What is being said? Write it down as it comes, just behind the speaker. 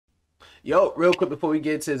Yo, real quick before we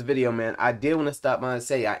get into this video, man, I did want to stop by and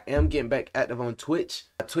say I am getting back active on Twitch.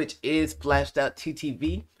 Twitch is flashed out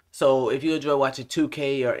TTV. So if you enjoy watching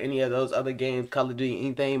 2K or any of those other games, Call of Duty,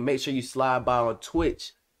 anything, make sure you slide by on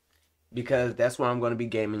Twitch because that's where I'm going to be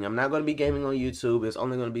gaming. I'm not going to be gaming on YouTube. It's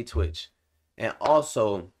only going to be Twitch. And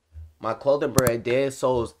also, my clothing brand, Dead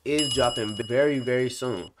Souls, is dropping very, very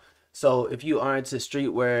soon. So if you are into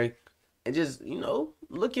streetwear and just, you know,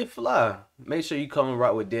 looking fly, make sure you come and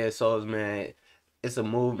rock with Dead Souls, man. It's a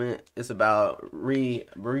movement. It's about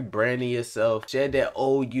rebranding yourself. Shed that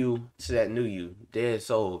old you to that new you. Dead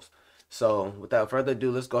Souls. So without further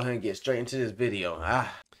ado, let's go ahead and get straight into this video.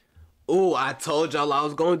 Oh, I told y'all I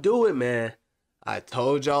was gonna do it, man. I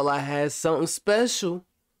told y'all I had something special.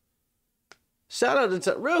 Shout out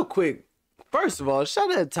to real quick. First of all,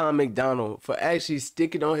 shout out to Tom MacDonald for actually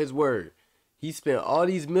sticking on his word. He spent all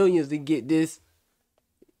these millions to get this.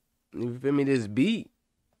 You feel me? This beat.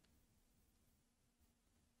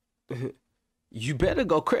 You better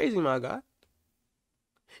go crazy, my guy.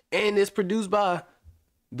 And it's produced by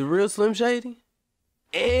the real Slim Shady.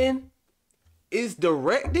 And it's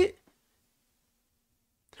directed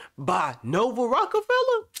by Nova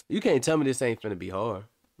Rockafeller. You can't tell me this ain't finna be hard.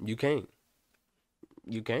 You can't.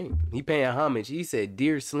 You can't. He paying homage. He said,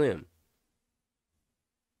 "Dear Slim."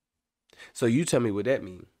 So you tell me what that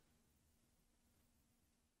means.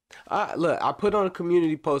 Look, I put on a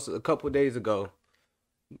community post a couple days ago.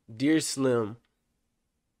 Dear Slim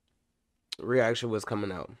reaction was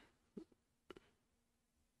coming out.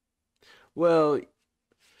 Well,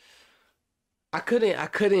 I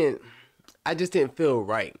just didn't feel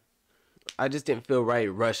right. I just didn't feel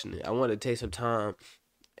right rushing it. I wanted to take some time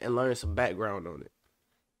and learn some background on it,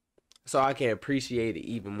 so I can appreciate it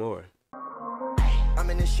even more. I'm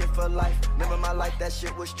in this shit for life. Remember my life, that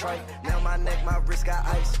shit was trite. Now my neck, my wrist got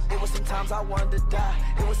ice. It was sometimes I wanted to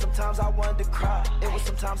die. It was sometimes I wanted to cry. It was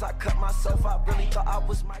sometimes I cut myself. I really thought I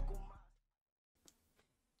was Michael.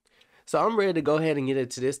 So I'm ready to go ahead and get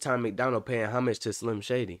into this Tom MacDonald paying homage to Slim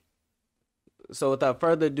Shady. So without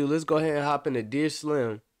further ado, let's go ahead and hop into Dear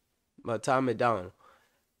Slim by Tom MacDonald.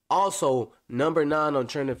 Also, number 9 on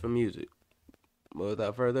Trending for Music. But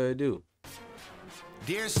without further ado.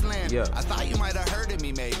 Dear Slim, yeah. I thought you might have heard of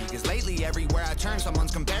me maybe, because lately everywhere I turn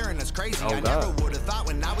someone's comparing us crazy. Oh, I never would have thought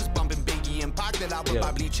when I was bumping Biggie and Pac that I would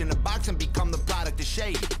buy bleach in a box and become the product of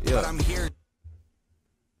Shady. But I'm here.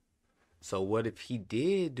 So what if he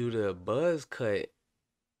did do the buzz cut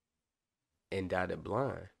and dyed it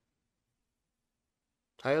blind?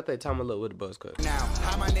 How y'all think Tom look with the buzz cut? Now,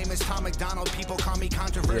 hi, my name is Tom MacDonald. People call me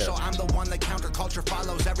controversial. I'm the one that counterculture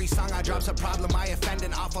follows. Every song I drop's a problem. I offend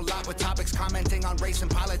an awful lot with topics commenting on race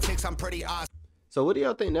and politics. I'm pretty awesome. So what do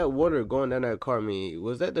y'all think that water going down that car mean?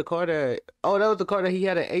 Was that the car that... Oh, that was the car that he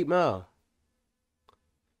had at 8 Mile.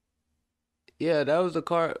 Yeah, that was the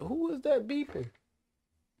car... Who was that beeping?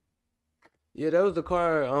 Yeah, that was the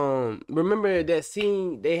car... Remember that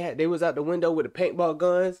scene? They was out the window with the paintball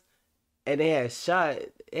guns? And they had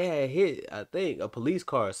hit, I think, a police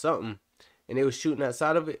car or something. And they was shooting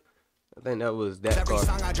outside of it. I think that was that Every car.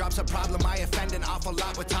 song I drop's a problem. I offend an awful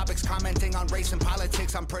lot with topics commenting on race and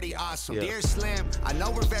politics. I'm pretty awesome. Dear Slim, I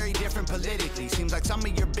know we're very different politically. Seems like some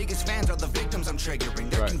of your biggest fans are the victims I'm triggering.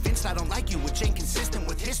 They're convinced I don't like you, which ain't consistent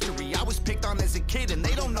with history. I was picked on as a kid and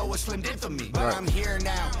they don't know what Slim did for me. But I'm here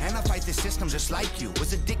now and I fight the system just like you.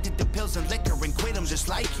 Was addicted to pills and liquor and quit them just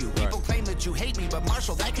like you. People claim that you hate me, but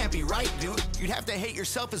Marshall, that can't be right, dude. You'd have to hate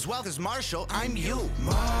yourself as well, because Marshall, I'm you.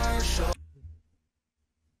 Marshall.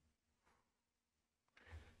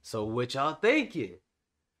 So what y'all thinking?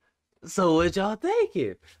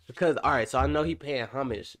 Because, alright, so I know he paying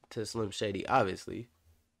homage to Slim Shady, obviously.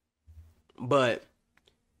 But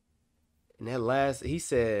in that last, he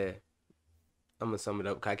said, I'm going to sum it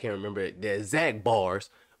up because I can't remember the exact bars.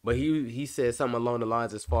 But he said something along the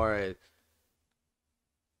lines as far as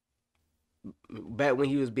back when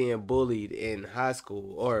he was being bullied in high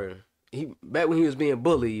school. Or back when he was being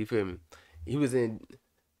bullied, you feel me?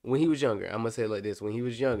 When he was younger, I'm going to say it like this. When he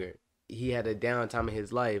was younger, he had a downtime in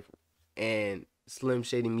his life, and Slim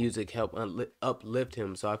Shady music helped uplift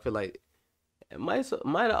him. So I feel like it might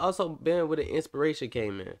have also been where the inspiration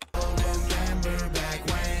came in. Remember back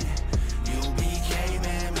when you became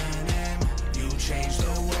Eminem, you changed the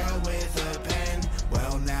world with a pen.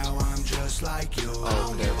 Well, now I'm just like you. I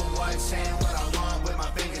don't give a what, saying what I want with my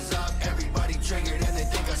fingers up. Everybody triggered and they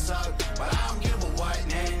think I suck, but I don't give a what.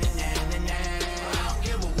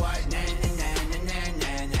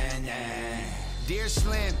 Dear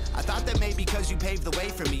Slim, I I thought that maybe because you paved the way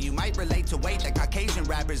for me, you might relate to weight that Caucasian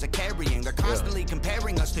rappers are carrying. They're constantly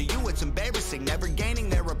comparing us to you, it's embarrassing. Never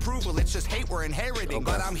gaining their approval, it's just hate we're inheriting.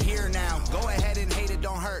 But I'm here now, go ahead and hate it,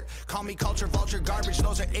 don't hurt. Call me culture vulture garbage,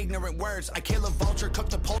 those are ignorant words. I kill a vulture, cook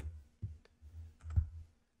the pole.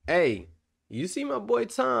 Hey, you see my boy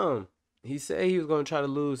Tom? He said he was gonna try to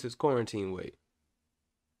lose his quarantine weight.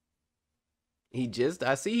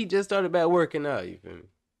 I see he just started back working out, you feel me?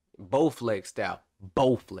 Both leg style.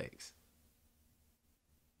 Both legs.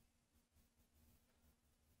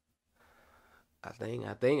 I think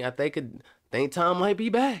Tom might be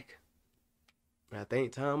back. I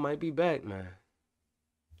think Tom might be back, man.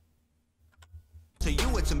 To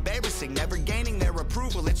you, it's embarrassing. Never gaining their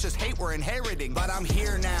approval, it's just hate we're inheriting. But I'm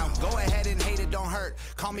here now, go ahead and hate it, don't hurt.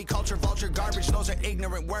 Call me culture vulture garbage, those are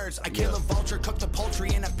ignorant words. I kill a vulture, cook the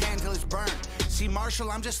poultry in a pan till it's burnt. See,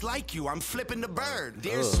 Marshall, I'm just like you, I'm flipping the bird.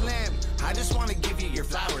 Dear Slim, I just want to give you your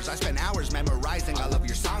flowers. I spent hours memorizing all of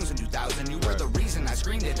your songs in 2000. You were the reason I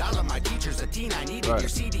screamed at all of my teachers. A teen, I needed your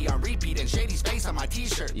CD on repeat and Shady's face on my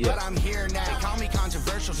t-shirt. But I'm here now, they call me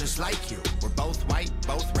controversial just like you. We're both white,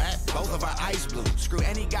 both rap, both of our eyes blue. Screw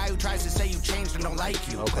any guy who tries to say you changed and don't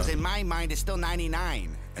like you. Cause in my mind it's still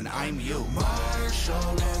 99, and I'm you. Marshall,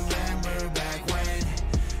 remember back when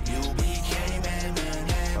you became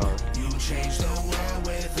Eminem. You changed the world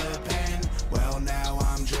with a pen. Well, now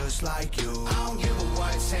I'm just like you. I don't give a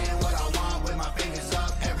what, saying what I want with my fingers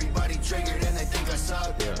up. Everybody triggered and they think I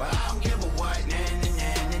suck. But I don't give a what, nah, nah,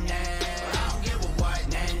 nah, nah, nah. I don't give a what,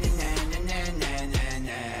 nah, nah, nah, nah, nah, nah,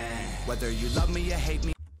 nah. Whether you love me or hate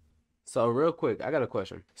me. So real quick, I got a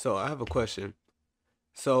question. So I have a question.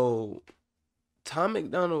 So Tom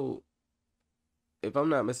MacDonald, if I'm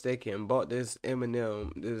not mistaken, bought this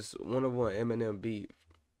Eminem, this one-of-one Eminem beat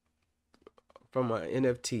from an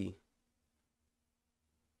NFT.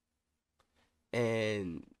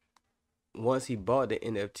 And once he bought the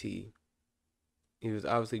NFT, he was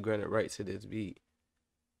obviously granted rights to this beat.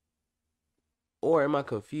 Or am I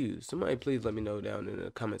confused? Somebody please let me know down in the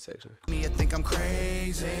comment section. Me, I think I'm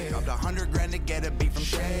crazy. Dropped $100,000 to get a beat from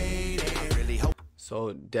Shady. I really hope.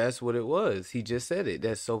 So that's what it was. He just said it.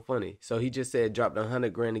 That's so funny. So he just said dropped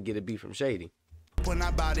 $100,000 to get a beat from Shady. When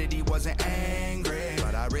I bought it, he wasn't angry,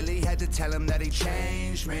 but I really had to tell him that he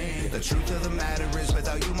changed me. The truth of the matter is,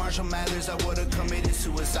 without you, Marshall Mathers, I would have committed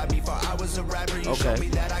suicide before I was a rapper. You showed me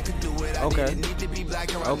that I could do it. I didn't need to be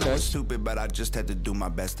black or I was stupid, but I just had to do my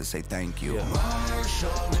best to say thank you.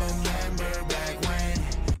 Marshall, remember back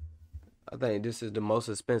when. I think this is the most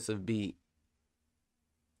expensive beat.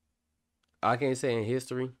 I can't say in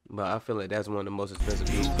history, but I feel like that's one of the most expensive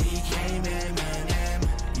beats. You became Eminem.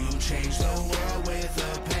 You changed the world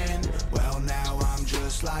with a pen. Well, now I'm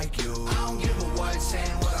just like you. I don't give a what,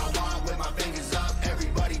 saying what I want with my fingers up.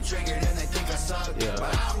 Everybody triggered and they think I suck. But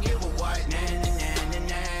I don't give a what, nah, nah, nah, nah,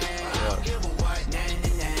 nah. I don't give a what, nah,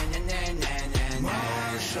 nah, nah, nah, nah, nah, nah.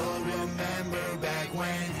 Marshall, remember back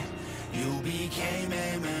when you became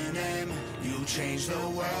Eminem. You changed the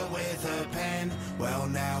world with a pen. Well,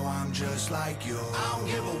 now I'm just like you. I don't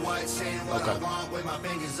give a what, saying what I want with my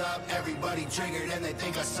fingers up. Everybody triggered and they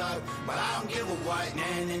think I suck. But I don't give a what, nah,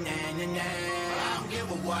 nah, nah, nah, nah. I don't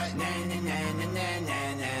give a what, nah, nah, nah, nah,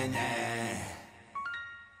 nah, nah, nah.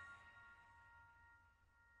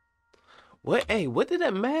 What? Hey, what did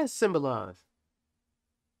that mask symbolize?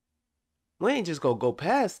 We ain't just gonna go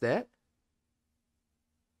past that.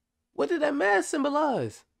 What did that mask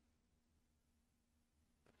symbolize?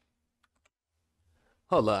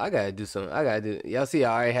 Hold up, I gotta do something. I gotta do. Y'all see,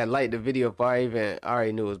 I already had liked the video before I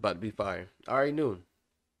already knew it was about to be fire. I already knew.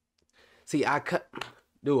 See, I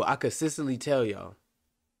consistently tell y'all.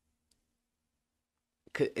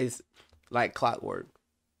 It's like clockwork.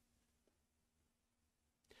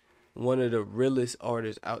 One of the realest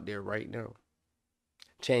artists out there right now.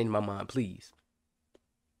 Change my mind, please.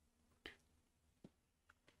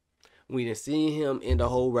 We done seen him in the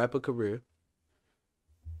whole rapper career.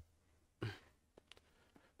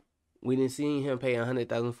 We didn't see him pay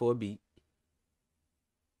 $100,000 for a beat.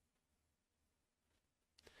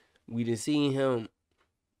 We didn't see him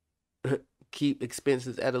keep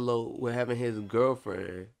expenses at a low with having his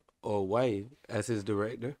girlfriend or wife as his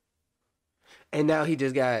director. And now he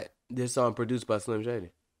just got this song produced by Slim Shady.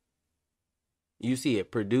 You see it,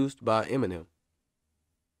 produced by Eminem.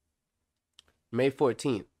 May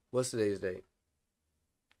 14th. What's today's date?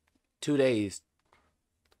 2 days.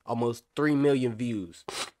 Almost 3 million views.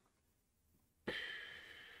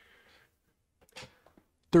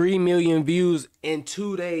 3 million views in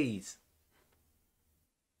 2 days.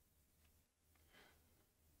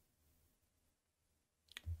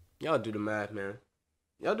 Y'all do the math, man.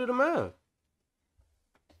 Y'all do the math.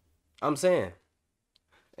 I'm saying.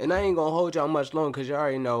 And I ain't gonna hold y'all much longer because you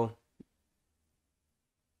already know.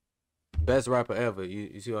 Best rapper ever.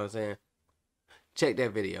 You see what I'm saying? Check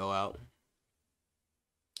that video out.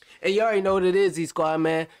 And you already know what it is, Z-Squad,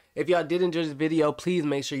 man. If y'all did enjoy this video, please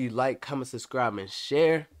make sure you like, comment, subscribe, and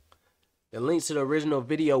share. The links to the original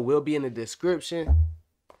video will be in the description.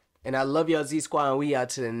 And I love y'all, Z-Squad, and we out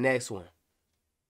to the next one.